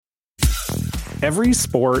Every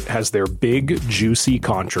sport has their big, juicy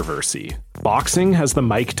controversy. Boxing has the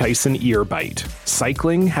Mike Tyson ear bite.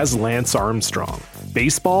 Cycling has Lance Armstrong.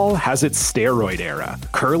 Baseball has its steroid era.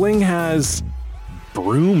 Curling has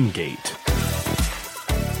Broomgate.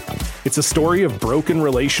 It's a story of broken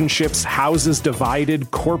relationships, houses divided,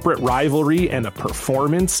 corporate rivalry, and a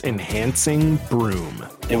performance-enhancing broom.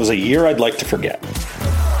 It was a year I'd like to forget.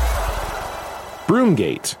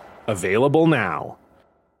 Broomgate. Available now.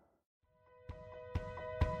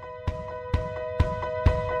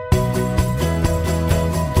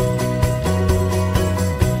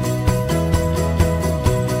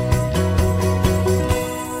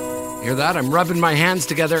 Hear that? I'm rubbing my hands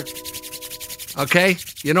together. Okay?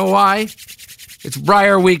 You know why? It's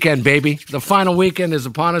Briar Weekend, baby. The final weekend is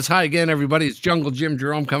upon us. Hi again, everybody. It's Jungle Jim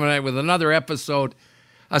Jerome coming out with another episode,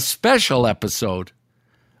 a special episode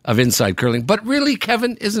of Inside Curling. But really,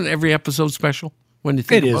 Kevin, isn't every episode special when you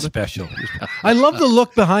think about it? It is special. I love the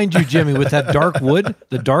look behind you, Jimmy, with that dark wood,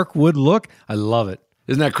 the dark wood look. I love it.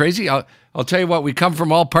 Isn't that crazy? I'll tell you what, we come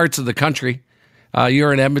from all parts of the country.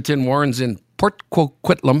 You're in Edmonton, Warren's in Port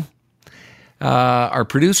Coquitlam. Our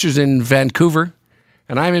producer's in Vancouver,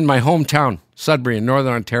 and I'm in my hometown, Sudbury in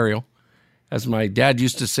Northern Ontario. As my dad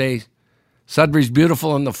used to say, Sudbury's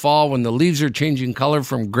beautiful in the fall when the leaves are changing color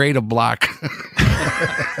from gray to black.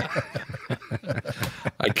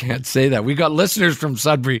 I can't say that. We got listeners from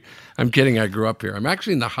Sudbury. I'm kidding. I grew up here. I'm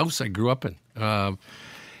actually in the house I grew up in.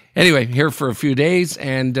 Anyway, here for a few days,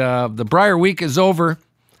 and the Briar Week is over.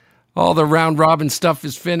 All the round-robin stuff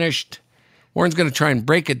is finished. Warren's going to try and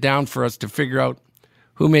break it down for us to figure out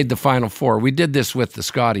who made the Final Four. We did this with the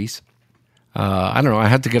Scotties. I don't know. I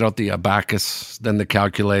had to get out the abacus, then the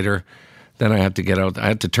calculator. Then I had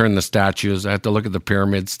to turn the statues. I had to look at the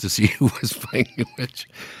pyramids to see who was playing which.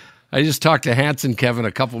 I just talked to Hanson Kevin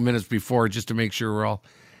a couple minutes before just to make sure we're all.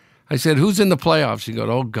 I said, who's in the playoffs? He goes,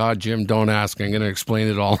 oh, God, Jim, don't ask. I'm going to explain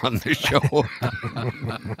it all on the show.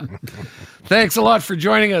 Thanks a lot for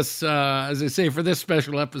joining us, as I say, for this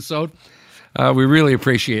special episode. We really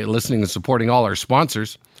appreciate listening and supporting all our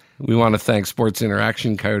sponsors. We want to thank Sports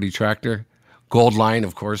Interaction, Coyote Tractor, Gold Line,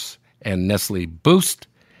 of course, and Nestle Boost.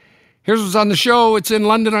 Here's what's on the show. It's in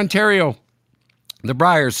London, Ontario. The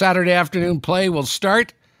Briar Saturday afternoon play will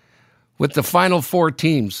start with the final four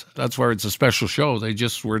teams. That's where it's a special show. They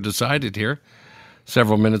just were decided here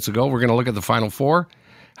several minutes ago. We're going to look at the final four,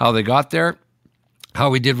 how they got there, how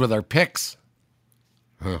we did with our picks.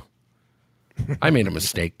 I made a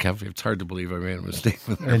mistake, Kev. It's hard to believe I made a mistake.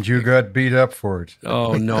 And you got beat up for it.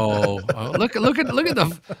 Oh no! Look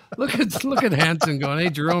at Hanson going, "Hey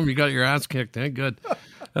Jerome, you got your ass kicked." Hey, good.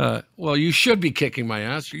 Well, you should be kicking my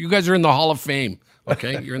ass. You guys are in the Hall of Fame.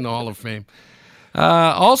 Okay, you're in the Hall of Fame.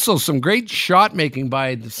 Also, some great shot making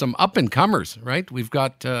by some up and comers. Right, we've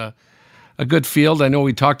got a good field. I know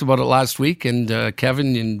we talked about it last week, and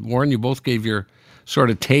Kevin and Warren, you both gave your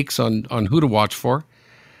sort of takes on who to watch for.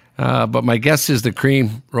 But my guess is the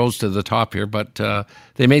cream rose to the top here. But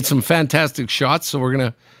they made some fantastic shots, so we're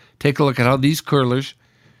going to take a look at how these curlers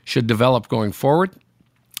should develop going forward.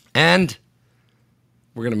 And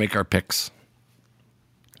we're going to make our picks.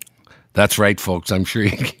 That's right, folks. I'm sure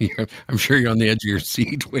you're on the edge of your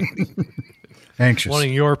seat waiting. Anxious.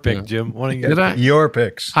 Wanting your pick, Jim. Your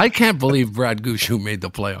picks. I can't believe Brad Gushue made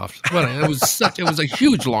the playoffs. It was a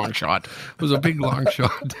huge long shot. It was a big long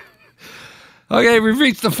shot. Okay, we've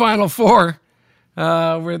reached the Final Four.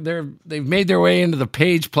 They've made their way into the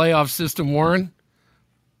Page playoff system, Warren.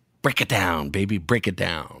 Break it down, baby. Break it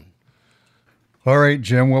down. All right,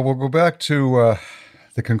 Jim. Well, we'll go back to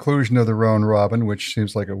the conclusion of the round robin, which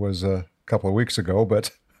seems like it was a couple of weeks ago,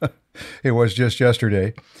 but it was just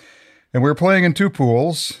yesterday. And we were playing in two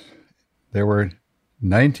pools. There were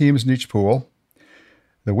 9 teams in each pool.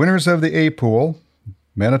 The winners of the A pool,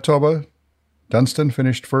 Manitoba, Dunstan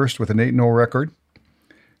finished first with an 8-0 record.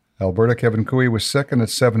 Alberta, Kevin Cooey was second at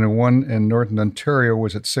 7-1, and Northern Ontario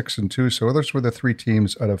was at 6-2. So those were the 3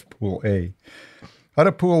 teams out of Pool A. Out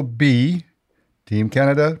of Pool B, Team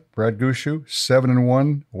Canada, Brad Gushue,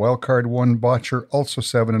 7-1. Wildcard 1, Botcher, also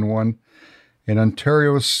 7-1. And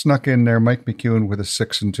Ontario snuck in there, Mike McEwen with a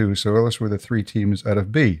 6-2. So those were the 3 teams out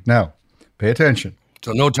of B. Now, pay attention.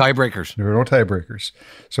 So no tiebreakers. There are no tiebreakers.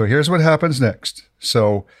 So here's what happens next.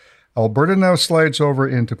 So Alberta now slides over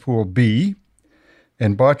into Pool B,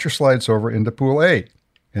 and Botcher slides over into Pool A.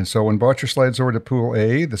 And so when Botcher slides over to Pool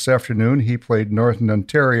A this afternoon, he played Northern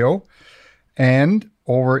Ontario, and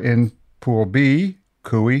over in Pool B,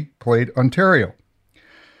 Cooey played Ontario.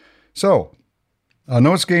 So on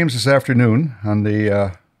those games this afternoon, on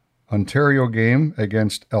the Ontario game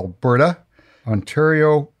against Alberta,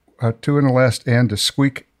 Ontario 2 in the last and to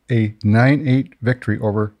squeak a 9-8 victory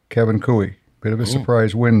over Kevin Cooey. Bit of a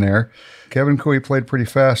surprise win there. Kevin Cooey played pretty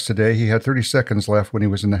fast today. He had 30 seconds left when he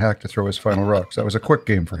was in the hack to throw his final rocks. That was a quick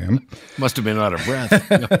game for him. Must have been out of breath.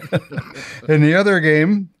 In the other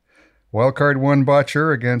game, Wildcard 1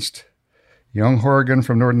 Botcher against Young Horgan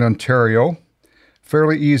from Northern Ontario.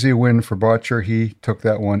 Fairly easy win for Botcher. He took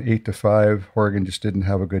that one 8-5. Horgan just didn't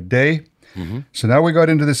have a good day. So now we got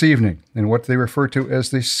into this evening in what they refer to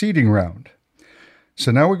as the seeding round. So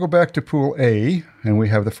now we go back to Pool A, and we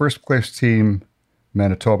have the first place team,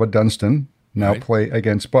 Manitoba Dunstan, now play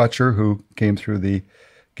against Botcher, who came through the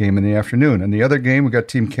game in the afternoon. And the other game, we got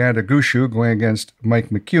Team Canada Gushue going against Mike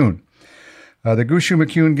McCune. The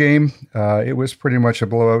Gushue-McCune game, it was pretty much a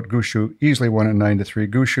blowout. Gushue easily won it 9-3.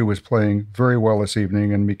 Gushue was playing very well this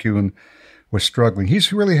evening, and McCune was struggling.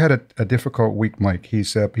 He's really had a difficult week, Mike.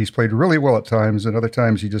 He's played really well at times, and other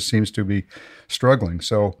times he just seems to be struggling.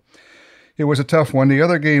 So it was a tough one. The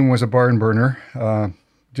other game was a barn burner.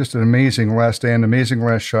 Just an amazing last stand, amazing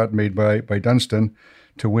last shot made by Dunstan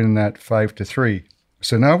to win that 5-3.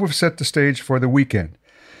 So now we've set the stage for the weekend.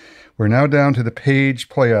 We're now down to the Page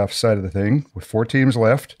playoff side of the thing with 4 teams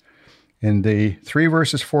left. In the 3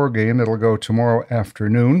 versus 4 game that'll go tomorrow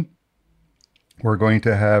afternoon, we're going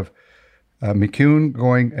to have McCune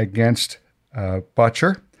going against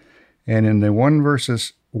Botcher. And in the 1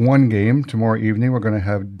 versus 1 game tomorrow evening, we're going to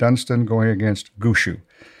have Dunstan going against Gushue.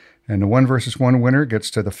 And the 1 versus 1 winner gets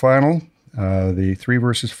to the final. The 3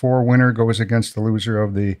 versus 4 winner goes against the loser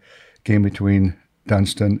of the game between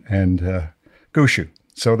Dunstan and Gushue.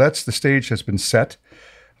 So that's the stage has been set.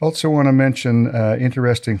 Also want to mention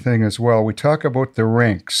interesting thing as well. We talk about the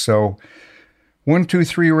ranks. So 1, 2,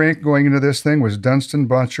 3 rank going into this thing was Dunstan,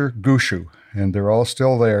 Botcher, Gushue, and they're all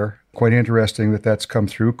still there. Quite interesting that that's come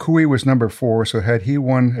through. Cooey was number 4, so had he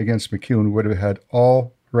won against McCune, we would have had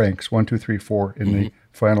all ranks, 1, 2, 3, 4 in the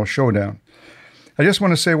final showdown. I just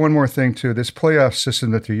want to say one more thing, too. This playoff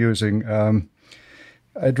system that they're using,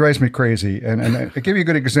 it drives me crazy. And I'll give you a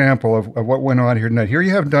good example of what went on here tonight. Here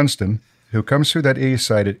you have Dunstan, who comes through that A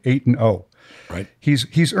side at 8-0. Right.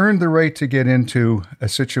 He's earned the right to get into a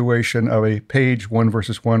situation of a Page 1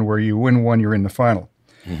 versus 1 where you win 1, you're in the final.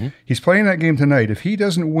 He's playing that game tonight. If he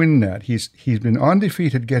doesn't win that, he's been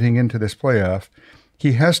undefeated getting into this playoff.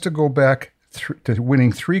 He has to go back to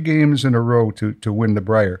winning 3 games in a row to win the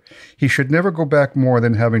Brier. He should never go back more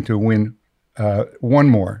than having to win 1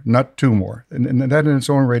 more, not 2 more. And that in its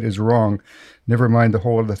own right is wrong. Never mind the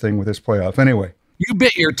whole other thing with this playoff. Anyway. You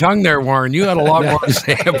bit your tongue there, Warren. You had a lot more to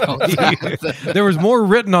say about that. There was more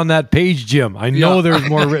written on that page, Jim. I know there was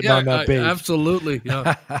more written on that page. Absolutely.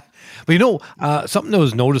 Yeah. But something that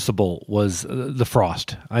was noticeable was the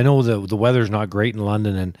frost. I know the weather's not great in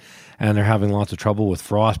London and they're having lots of trouble with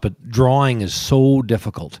frost, but drawing is so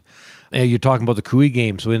difficult. You're talking about the Cooey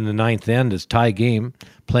game. So in the 9th end, it's tie game,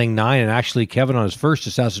 playing 9, and actually Kevin on his first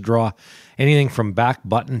just has to draw anything from back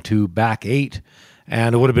button to back 8.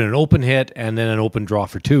 And it would have been an open hit and then an open draw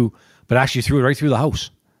for 2, but actually threw it right through the house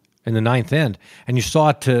in the 9th end. And you saw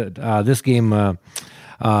it to this game,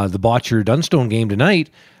 the Botcher-Dunstone game tonight.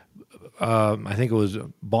 I think it was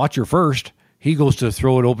Botcher first. He goes to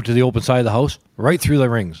throw it open to the open side of the house, right through the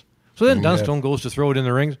rings. So then Dunstone goes to throw it in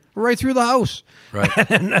the rings, right through the house. Right.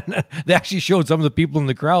 And they actually showed some of the people in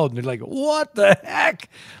the crowd, and they're like, what the heck?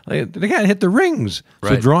 Like, they can't hit the rings.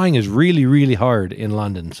 Right. So drawing is really, really hard in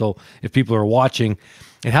London. So if people are watching,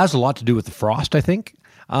 it has a lot to do with the frost, I think.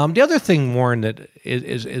 The other thing, Warren, that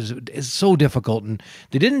is so difficult, and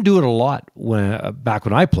they didn't do it a lot back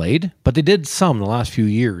when I played, but they did some the last few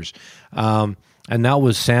years, and that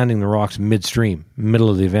was sanding the rocks midstream, middle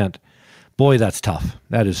of the event. Boy, that's tough.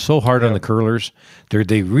 That is so hard on the curlers.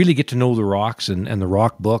 They really get to know the rocks and the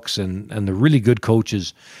rock books, and the really good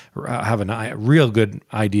coaches have a real good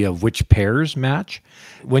idea of which pairs match.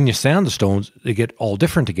 When you sand the stones, they get all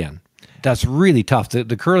different again. That's really tough.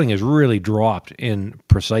 The curling has really dropped in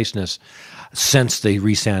preciseness since they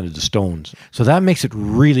resanded the stones. So that makes it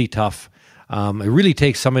really tough. It really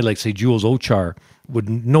takes somebody like, say, Jules Ochar, would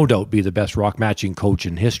no doubt be the best rock matching coach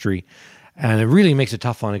in history. And it really makes it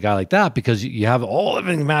tough on a guy like that because you have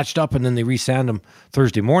everything matched up and then they resand them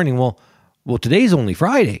Thursday morning. Well, today's only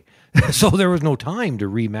Friday. So there was no time to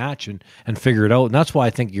rematch and figure it out. And that's why I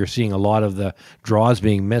think you're seeing a lot of the draws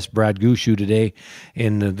being missed. Brad Gushue today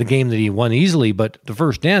in the game that he won easily, but the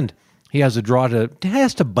first end, he has a draw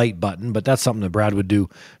has to bite button, but that's something that Brad would do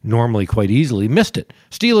normally quite easily. Missed it.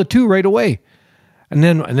 Steal it 2 right away. And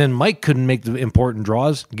then Mike couldn't make the important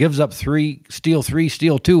draws, gives up 3, steal 3,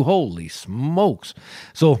 steal 2. Holy smokes.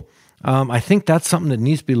 So I think that's something that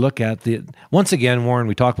needs to be looked at. Once again, Warren,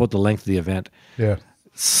 we talk about the length of the event. Yeah.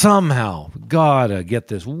 somehow gotta get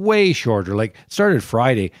this way shorter. Like, it started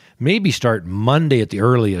Friday, maybe start Monday at the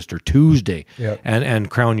earliest or Tuesday, and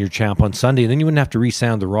crown your champ on Sunday. And then you wouldn't have to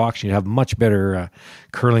re-sand the rocks. You'd have much better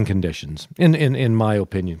curling conditions, in my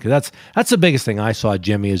opinion. Because that's the biggest thing I saw,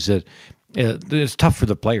 Jimmy, is that it's tough for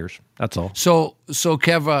the players. That's all. So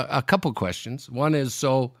Kev, a couple questions. One is,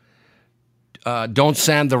 don't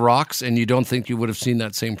sand the rocks, and you don't think you would have seen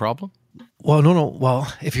that same problem? Well, no.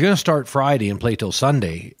 Well, if you're going to start Friday and play till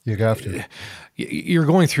Sunday, You have to. you're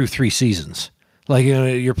going through 3 seasons. Like,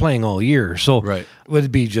 you're playing all year. So Right. it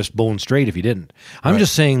would be just bone straight if you didn't. I'm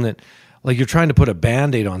just saying that, like, you're trying to put a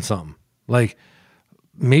Band-Aid on something. Like,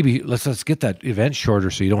 maybe let's get that event shorter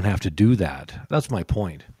so you don't have to do that. That's my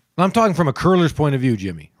point. I'm talking from a curler's point of view,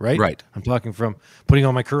 Jimmy, right? Right. I'm talking from putting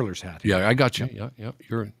on my curler's hat. Yeah, I got you. Yeah.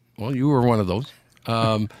 You were one of those.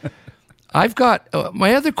 I've got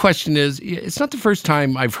my other question is, it's not the first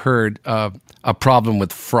time I've heard a problem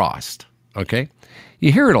with frost. Okay,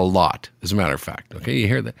 you hear it a lot, as a matter of fact. Okay, you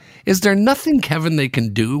hear that. Is there nothing, Kevin, they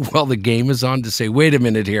can do while the game is on to say, wait a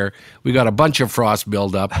minute here, we got a bunch of frost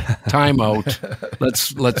buildup, time out,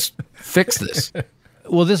 let's fix this?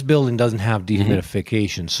 Well, this building doesn't have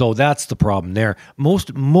dehumidification, so that's the problem there.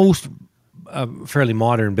 Most fairly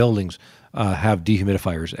modern buildings have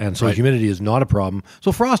dehumidifiers, and so humidity is not a problem.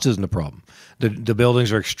 So frost isn't a problem. The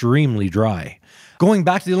buildings are extremely dry. Going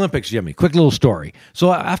back to the Olympics, Jimmy, quick little story.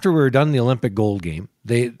 So after we were done the Olympic gold game,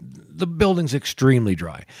 the building's extremely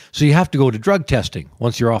dry. So you have to go to drug testing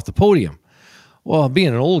once you're off the podium. Well, being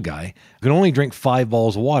an old guy, you can only drink 5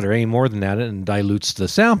 balls of water. Any more than that, and dilutes the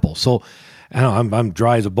sample. So I'm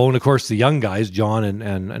dry as a bone. Of course, the young guys, John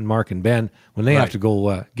and Mark and Ben, when they have to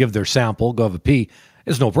go give their sample, go have a pee,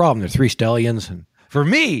 it's no problem. They're 3 stallions. And for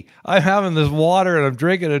me, I'm having this water and I'm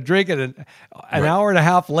drinking, and an hour and a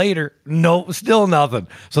half later, no, still nothing.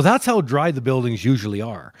 So that's how dry the buildings usually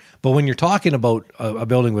are. But when you're talking about a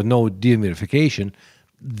building with no dehumidification,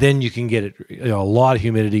 then you can get it, a lot of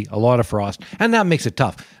humidity, a lot of frost, and that makes it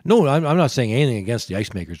tough. No, I'm not saying anything against the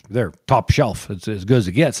ice makers. They're top shelf. It's as good as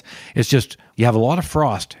it gets. It's just you have a lot of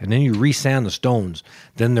frost, and then you resand the stones.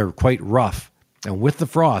 Then they're quite rough, and with the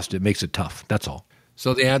frost, it makes it tough. That's all.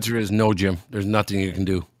 So the answer is no, Jim. There's nothing you can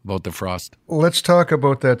do about the frost. Let's talk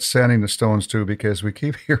about that sanding the stones too, because we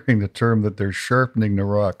keep hearing the term that they're sharpening the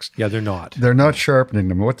rocks. Yeah, they're not. They're not sharpening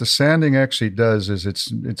them. What the sanding actually does is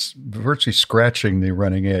it's virtually scratching the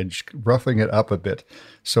running edge, roughing it up a bit,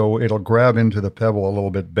 so it'll grab into the pebble a little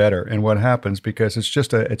bit better. And what happens, because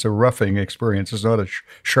it's a roughing experience, it's not a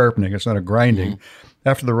sharpening, it's not a grinding.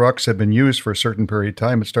 After the rocks have been used for a certain period of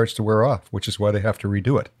time, it starts to wear off, which is why they have to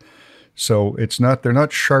redo it. So they're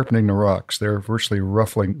not sharpening the rocks. They're virtually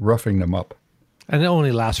roughing them up. And it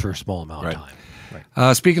only lasts for a small amount of time.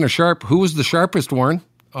 Right. Speaking of sharp, who was the sharpest, Warren?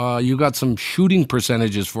 You got some shooting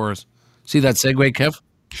percentages for us. See that segue, Kev?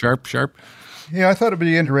 Sharp. Yeah, I thought it'd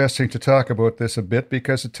be interesting to talk about this a bit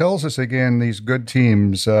because it tells us, again, these good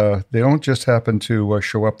teams, they don't just happen to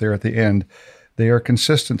show up there at the end. They are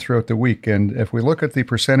consistent throughout the week. And if we look at the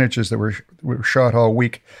percentages that were shot all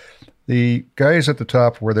week, the guys at the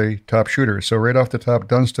top were the top shooters. So right off the top,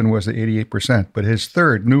 Dunstan was at 88%, but his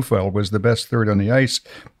third, Neufeld, was the best third on the ice,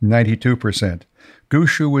 92%.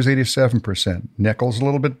 Gushue was 87%. Nichols a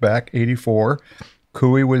little bit back, 84%.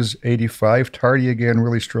 Cooey was 85%. Tardy again,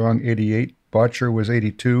 really strong, 88%. Botcher was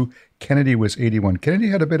 82%. Kennedy was 81%. Kennedy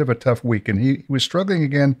had a bit of a tough week, and he was struggling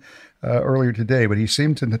again earlier today, but he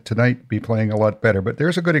seemed to tonight be playing a lot better. But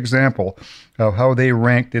there's a good example of how they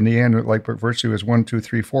ranked in the end, like virtually was 1, 2,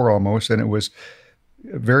 3, 4 almost, and it was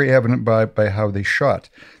very evident by how they shot.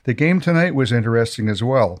 The game tonight was interesting as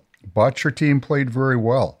well. Botcher team played very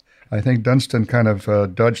well. I think Dunstan kind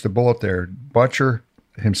of dodged a bullet there. Botcher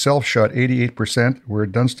himself shot 88%, where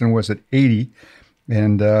Dunstan was at 80%.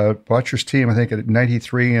 And Botcher's team, I think, at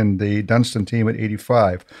 93%, and the Dunstan team at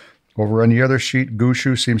 85%. Over on the other sheet,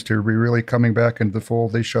 Gushue seems to be really coming back into the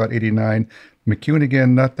fold. They shot 89%. McEwen,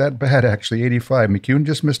 again, not that bad, actually, 85%. McEwen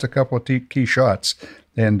just missed a couple of key shots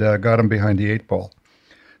and got him behind the 8 ball.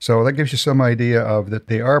 So that gives you some idea of that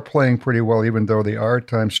they are playing pretty well, even though they are at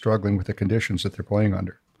times struggling with the conditions that they're playing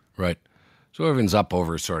under. Right. So everyone's up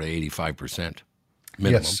over sort of 85%.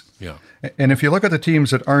 Minimum. Yes. Yeah. And if you look at the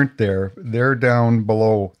teams that aren't there, they're down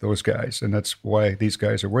below those guys. And that's why these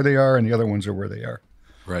guys are where they are and the other ones are where they are.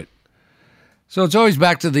 Right. So it's always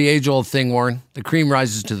back to the age-old thing, Warren. The cream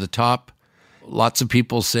rises to the top. Lots of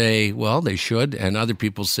people say, well, they should. And other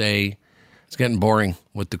people say it's getting boring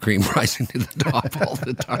with the cream rising to the top all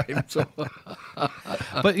the time. So.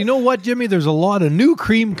 But you know what, Jimmy? There's a lot of new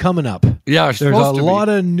cream coming up. Yeah, There's a lot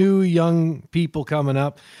of new young people coming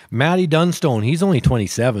up. Matty Dunstone, he's only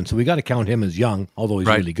 27, so we got to count him as young, although he's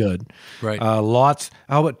really good. Right. Lots.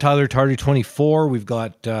 How about Tyler Tardy, 24? We've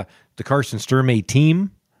got the Carson Sturmey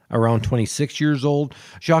team, around 26 years old.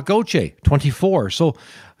 Jacques Gauthier, 24. So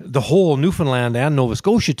the whole Newfoundland and Nova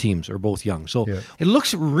Scotia teams are both young. So it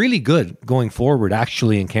looks really good going forward,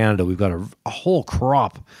 actually, in Canada. We've got a whole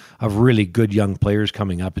crop of really good young players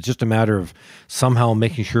coming up. It's just a matter of somehow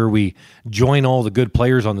making sure we join all the good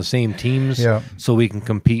players on the same teams so we can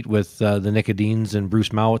compete with the Nicodines and Bruce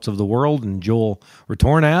Mowats of the world and Joel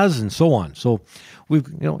Retornaz and so on. So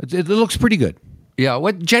it looks pretty good. Yeah.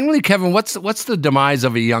 What generally, Kevin? What's the demise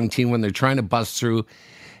of a young team when they're trying to bust through,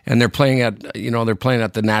 and they're playing at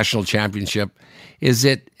the national championship? Is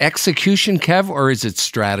it execution, Kev, or is it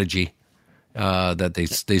strategy that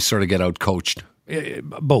they sort of get out coached?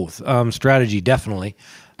 Both. Strategy, definitely,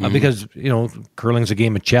 because curling's a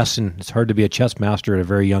game of chess, and it's hard to be a chess master at a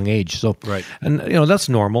very young age. So, and that's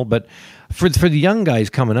normal. But for the young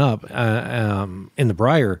guys coming up in the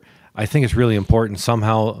Brier, I think it's really important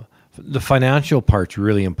somehow. The financial part's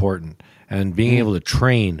really important, and being able to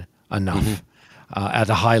train enough at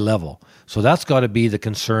a high level. So that's got to be the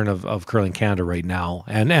concern of Curling Canada right now,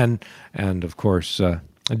 and of course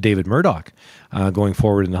David Murdoch going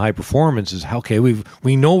forward in the high performance is okay.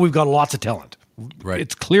 We know we've got lots of talent. Right,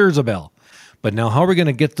 it's clear as a bell. But now, how are we going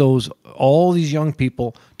to get all these young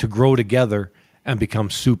people to grow together and become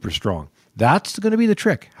super strong? That's going to be the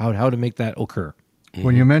trick. How to make that occur.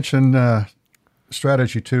 When you mention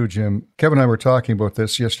strategy too, Jim, Kevin and I were talking about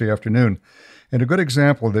this yesterday afternoon. And a good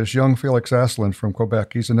example of this, young Felix Asselin from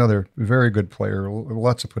Quebec. He's another very good player,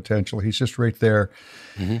 lots of potential. He's just right there.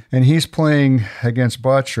 And he's playing against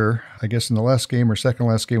Botcher, I guess in the last game or second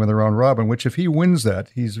last game of the round robin, which if he wins that,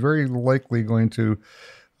 he's very likely going to,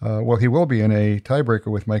 he will be in a tiebreaker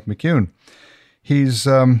with Mike McCune. He's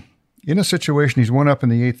in a situation, he's one up in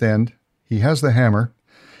the eighth end. He has the hammer.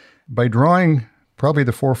 By drawing probably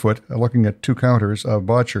the 4-foot, looking at two counters of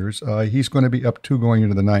Botcher's, he's going to be up 2 going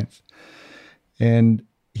into the ninth. And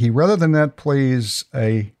he, rather than that, plays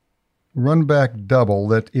a run-back double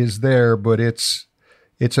that is there, but it's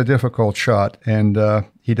a difficult shot, and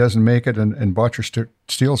he doesn't make it, and Botcher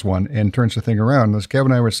steals one and turns the thing around. As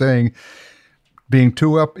Kevin and I were saying, being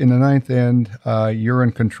 2 up in the ninth end, you're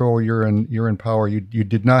in control, you're in power. You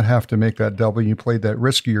did not have to make that double. You played that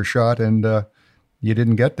riskier shot, and you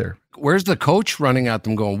didn't get there. Where's the coach running at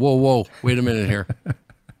them going, whoa, wait a minute here.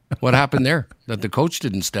 What happened there that the coach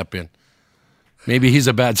didn't step in? Maybe he's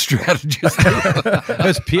a bad strategist. It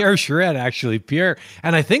was Pierre Charette, actually. Pierre,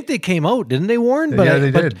 and I think they came out, didn't they, Warren? But they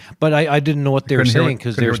did. But I didn't know what they were saying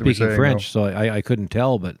because they were speaking French, so I couldn't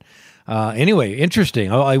tell. But anyway,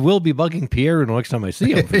 interesting. I will be bugging Pierre the next time I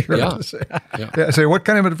see him. For sure. Say, what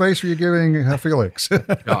kind of advice were you giving Felix?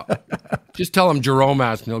 Just tell him Jerome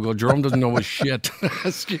asked me. He'll go, Jerome doesn't know his shit.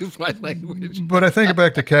 Excuse my language. But I think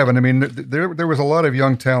back to Kevin. I mean, there was a lot of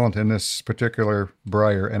young talent in this particular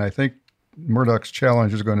Brier, and I think Murdoch's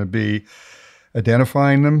challenge is going to be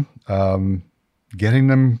identifying them, getting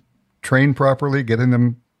them trained properly, getting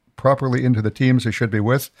them properly into the teams they should be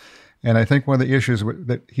with. And I think one of the issues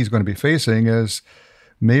that he's going to be facing is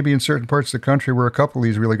maybe in certain parts of the country where a couple of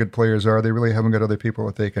these really good players are, they really haven't got other people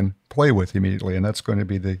that they can play with immediately. And that's going to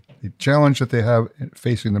be the challenge that they have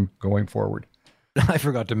facing them going forward. I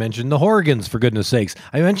forgot to mention the Horgans, for goodness sakes.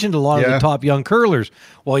 I mentioned a lot of the top young curlers.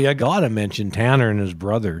 Well, you got to mention Tanner and his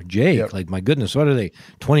brother, Jake. Yep. Like, my goodness, what are they?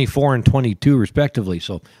 24 and 22, respectively.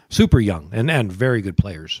 So super young and very good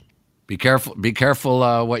players. Be careful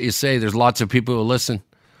what you say. There's lots of people who listen.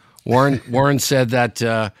 Warren said that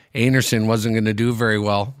Einarson wasn't going to do very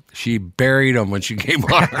well. She buried him when she came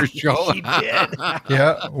on her show. She did.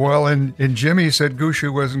 Yeah, well, and Jimmy said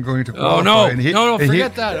Gushue wasn't going to qualify. Oh, no. And No,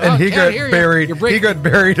 forget that. And he got buried. He got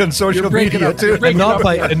buried on social media, too. Not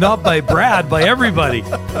by Brad, by everybody.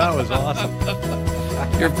 That was awesome.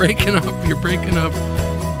 You're breaking up.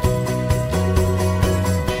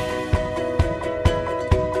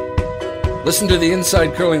 Listen to the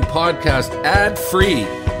Inside Curling podcast ad-free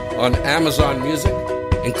on Amazon Music,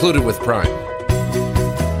 included with Prime.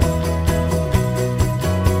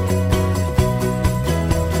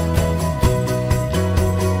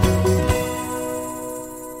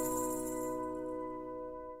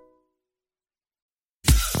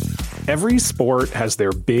 Every sport has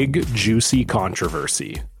their big, juicy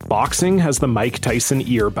controversy. Boxing has the Mike Tyson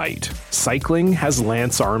ear bite. Cycling has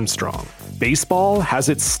Lance Armstrong. Baseball has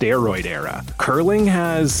its steroid era. Curling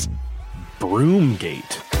has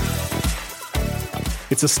Broomgate.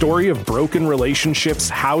 It's a story of broken relationships,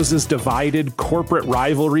 houses divided, corporate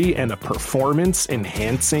rivalry, and a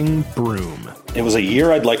performance-enhancing broom. It was a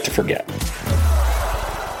year I'd like to forget.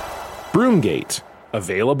 Broomgate,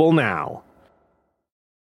 available now.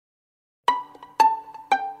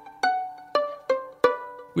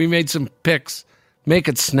 We made some picks. Make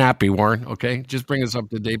it snappy, Warren, okay? Just bring us up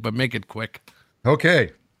to date, but make it quick.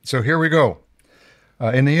 Okay, so here we go.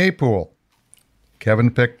 In the A pool,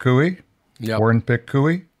 Kevin picked Cooey, Yep. Warren picked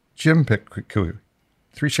Cooey, Jim picked Cooey.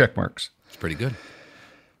 3 check marks. It's pretty good.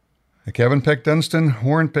 Kevin picked Dunstan,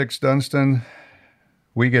 Warren picks Dunstan.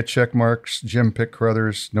 We get check marks. Jim picked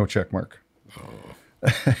Carruthers, no check mark.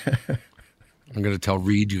 I'm going to tell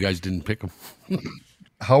Reed you guys didn't pick him.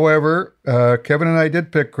 However, Kevin and I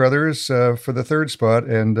did pick Carruthers for the 3rd spot,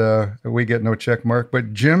 and we get no check mark.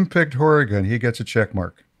 But Jim picked Horrigan. He gets a check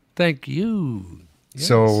mark. Thank you. Yes.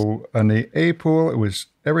 So on the A pool, it was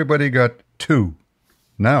everybody got 2.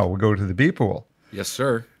 Now we go to the B pool. Yes,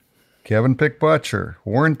 sir. Kevin picked Botcher,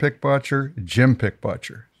 Warren picked Botcher, Jim picked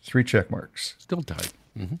Botcher. 3 check marks. Still tied.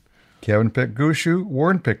 Mm-hmm. Kevin picked Gushu,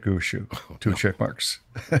 Warren picked Gushu. 2 check marks.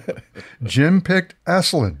 Jim picked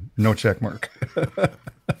Asselin, no check mark.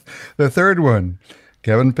 The 3rd one,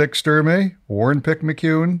 Kevin picked Sturmey, Warren picked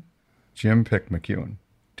McEwen, Jim picked McEwen.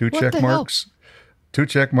 2 check marks. 2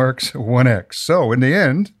 check marks, 1 X. So in the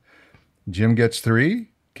end, Jim gets 3,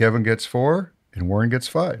 Kevin gets 4, and Warren gets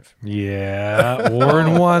 5. Yeah,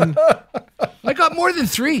 Warren won. I got more than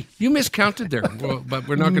 3. You miscounted there, well, but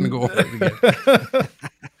we're not going to go over it again.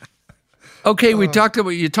 Okay, you talked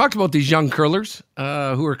about these young curlers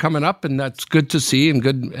who are coming up, and that's good to see and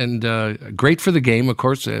good and great for the game. Of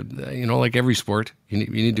course, like every sport, you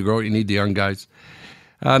need to grow. You need the young guys.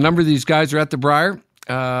 A number of these guys are at the Briar,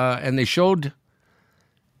 and they showed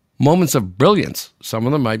moments of brilliance. Some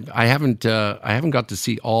of them I haven't got to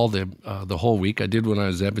see all the whole week. I did when I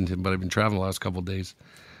was in Edmonton, but I've been traveling the last couple of days.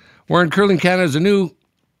 Warren Curling Canada is a new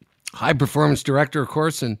high performance director, of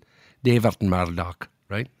course, and David Murdoch.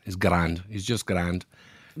 Right? He's grand. He's just grand.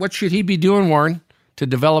 What should he be doing, Warren, to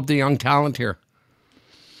develop the young talent here?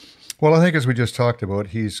 Well, I think as we just talked about,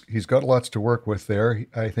 he's got lots to work with there.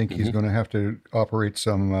 I think he's going to have to operate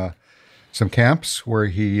some camps where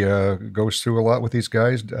he goes through a lot with these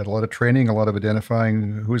guys, a lot of training, a lot of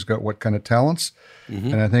identifying who's got what kind of talents.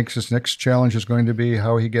 And I think his next challenge is going to be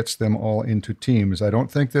how he gets them all into teams. I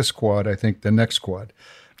don't think this squad. I think the next squad.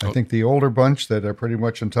 I think the older bunch that are pretty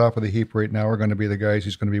much on top of the heap right now are going to be the guys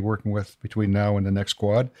he's going to be working with between now and the next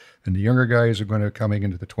squad. And the younger guys are going to coming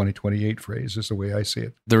into the 2028 phase is the way I see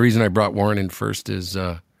it. The reason I brought Warren in first is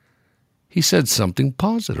he said something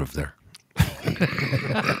positive there.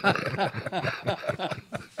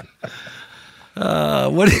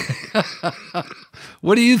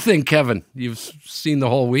 What do you think, Kevin? You've seen the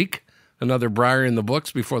whole week. Another Briar in the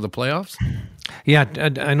books before the playoffs? Yeah,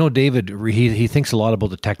 I know David, he thinks a lot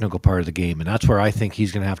about the technical part of the game, and that's where I think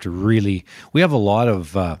he's going to have to really... We have a lot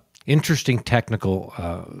of interesting technical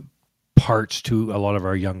parts to a lot of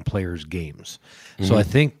our young players' games. So I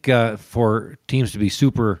think for teams to be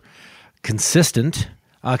super consistent,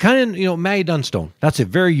 kind of, Matty Dunstone, that's a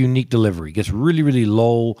very unique delivery. Gets really, really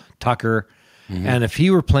low, Tucker, and if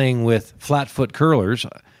he were playing with flat-foot curlers,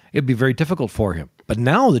 it'd be very difficult for him. But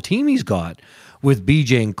now the team he's got with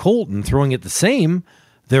BJ and Colton throwing it the same,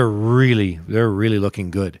 they're really looking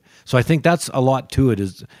good. So I think that's a lot to it,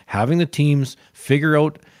 is having the teams figure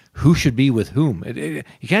out who should be with whom. You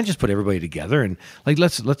can't just put everybody together and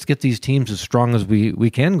let's get these teams as strong as we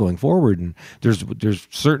can going forward. And there's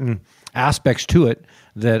certain aspects to it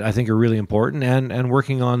that I think are really important, and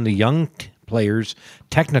working on the young players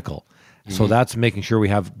technical. So that's making sure we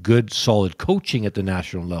have good, solid coaching at the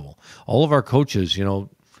national level. All of our coaches,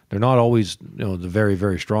 they're not always, the very,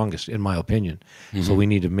 very strongest, in my opinion. So we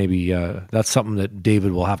need to maybe, that's something that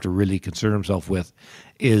David will have to really concern himself with,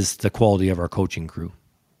 is the quality of our coaching crew.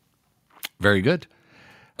 Very good.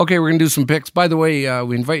 Okay, we're going to do some picks. By the way,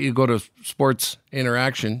 we invite you to go to Sports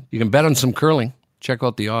Interaction. You can bet on some curling. Check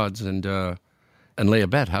out the odds and lay a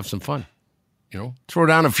bet. Have some fun. Throw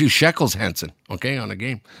down a few shekels, Hansen, okay, on a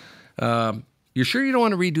game. You sure you don't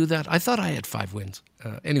want to redo that? I thought I had 5 wins.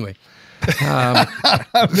 Anyway.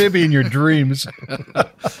 Maybe in your dreams.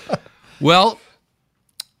 Well,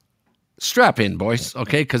 strap in, boys,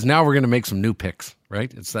 okay? Because now we're going to make some new picks,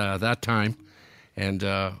 right? It's that time. And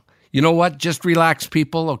you know what? Just relax,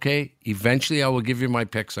 people, okay? Eventually I will give you my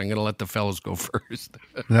picks. I'm going to let the fellows go first.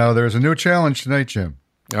 Now, there's a new challenge tonight, Jim.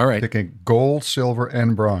 All right. Picking gold, silver,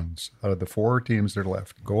 and bronze out of the 4 teams that are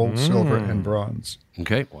left. Gold, silver, and bronze.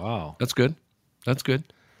 Okay. Wow. That's good.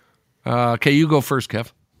 Okay, you go first,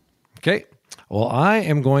 Kev. Okay. Well, I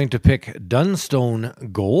am going to pick Dunstone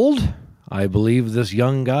Gold. I believe this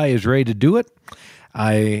young guy is ready to do it.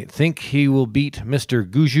 I think he will beat Mr.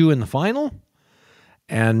 Gushue in the final,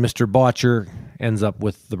 and Mr. Botcher ends up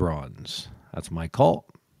with the bronze. That's my call.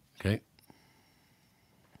 Okay.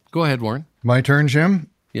 Go ahead, Warren. My turn, Jim?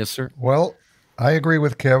 Yes, sir. Well, I agree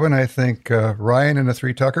with Kevin. I think Ryan and the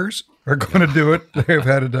Three Tuckers are going to do it. They've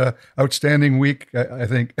had an outstanding week. I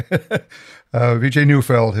think Vijay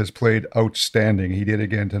Neufeld has played outstanding. He did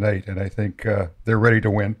again tonight, and I think they're ready to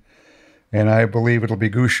win. And I believe it'll be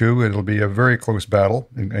Gushue. It'll be a very close battle,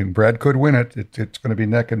 and Brad could win it. It's going to be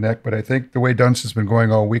neck and neck, but I think the way Dunst has been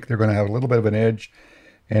going all week, they're going to have a little bit of an edge.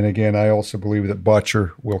 And again, I also believe that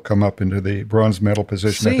Botcher will come up into the bronze medal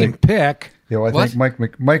position. Same I think, pick. I think Mike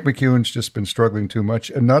McEwen's just been struggling too much,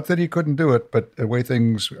 and not that he couldn't do it, but the way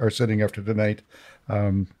things are sitting after tonight,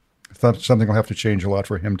 something will have to change a lot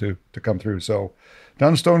for him to come through. So,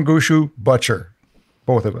 Dunstone, Gushue, Butcher,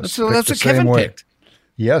 both of us. So that's what Kevin picked.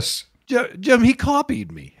 Yes, Jim, he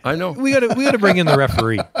copied me. I know. We got to bring in the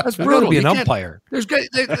referee. That's we brutal. got to be an umpire.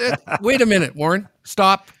 Wait a minute, Warren.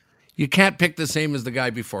 Stop. You can't pick the same as the guy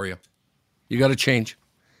before you. You got to change.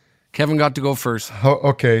 Kevin got to go first.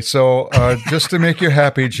 Okay, so just to make you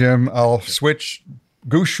happy, Jim, I'll switch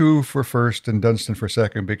Gushue for first and Dunston for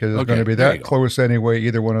second because it's going to be that close anyway.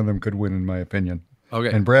 Either one of them could win, in my opinion. Okay.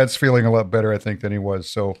 And Brad's feeling a lot better, I think, than he was.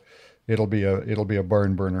 So it'll be a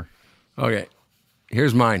barn burner. Okay.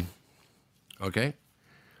 Here's mine. Okay.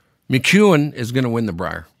 McEwen is going to win the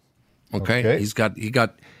Brier. Okay.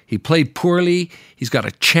 He played poorly. He's got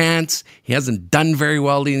a chance. He hasn't done very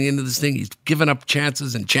well at the end of this thing. He's given up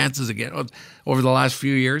chances and chances again over the last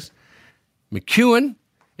few years. McEwen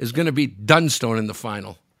is going to beat Dunstone in the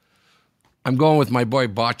final. I'm going with my boy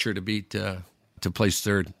Botcher to place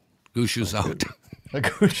third. Gushue's out.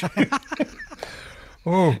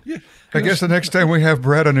 Oh, I guess the next time we have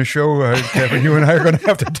Brad on the show, Kevin, you and I are going to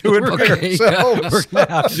have to do it by ourselves. We're going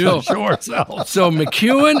to have to do it show ourselves. So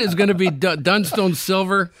McEwen is going to be Dunstone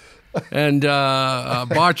silver, and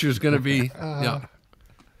Botcher's going to be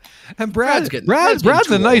And Brad's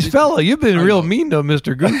a nice fella. You've been real mean to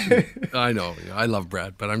Mr. Gushue. I know. I love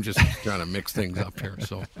Brad, but I'm just trying to mix things up here.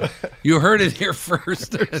 So you heard it here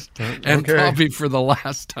first, and probably for the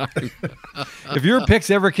last time. If your picks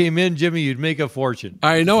ever came in, Jimmy, you'd make a fortune.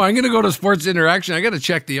 I know. I'm going to go to Sports Interaction. I got to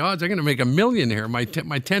check the odds. I'm going to make $1 million here. My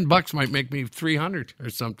 $10 might make me 300 or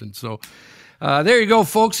something. So there you go,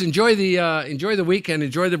 folks. Enjoy the weekend.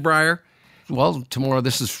 Enjoy the Brier. Well, tomorrow,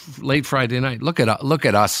 this is late Friday night. Look at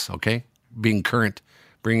us, okay? Being current,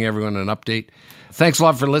 bringing everyone an update. Thanks a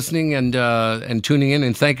lot for listening and tuning in,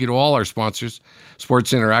 and thank you to all our sponsors,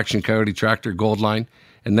 Sports Interaction, Coyote Tractor, Goldline,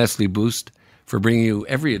 and Nestle Boost, for bringing you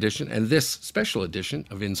every edition, and this special edition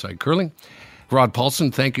of Inside Curling. Rod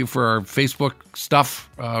Paulson, thank you for our Facebook stuff.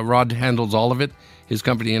 Rod handles all of it, his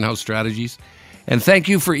company, In-House Strategies. And thank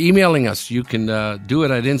you for emailing us. You can do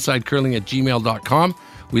it at insidecurling@gmail.com.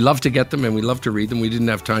 We love to get them and we love to read them. We didn't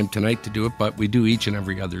have time tonight to do it, but we do each and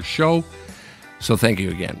every other show. So thank you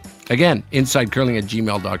again. Again,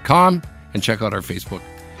 insidecurling@gmail.com, and check out our Facebook.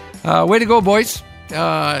 Way to go, boys.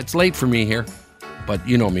 It's late for me here, but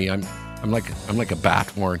you know me. I'm like a bat,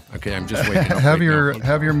 Warren. Okay, I'm just waking up. Have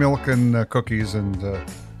your milk and cookies and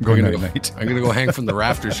go night. I'm gonna go hang from the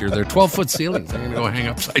rafters here. They're 12-foot ceilings. I'm gonna go hang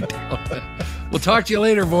upside down. We'll talk to you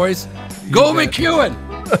later, boys. Go McEwen.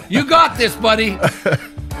 You got this, buddy.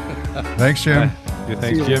 Thanks, Jim.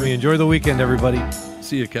 Thanks, Jimmy. Enjoy the weekend, everybody.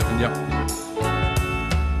 See you, Kevin. Yep.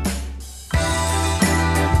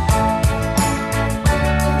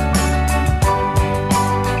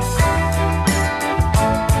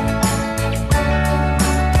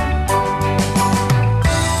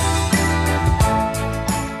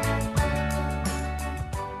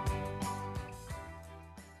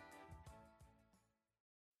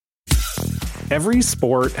 Every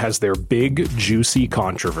sport has their big, juicy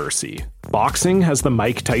controversy. Boxing has the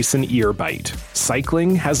Mike Tyson ear bite.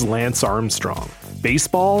 Cycling has Lance Armstrong.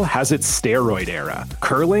 Baseball has its steroid era.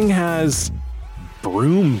 Curling has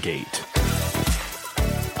Broomgate.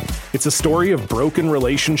 It's a story of broken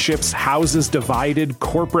relationships, houses divided,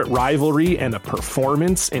 corporate rivalry, and a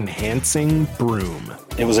performance-enhancing broom.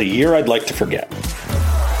 It was a year I'd like to forget.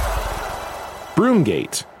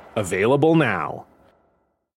 Broomgate. Available now.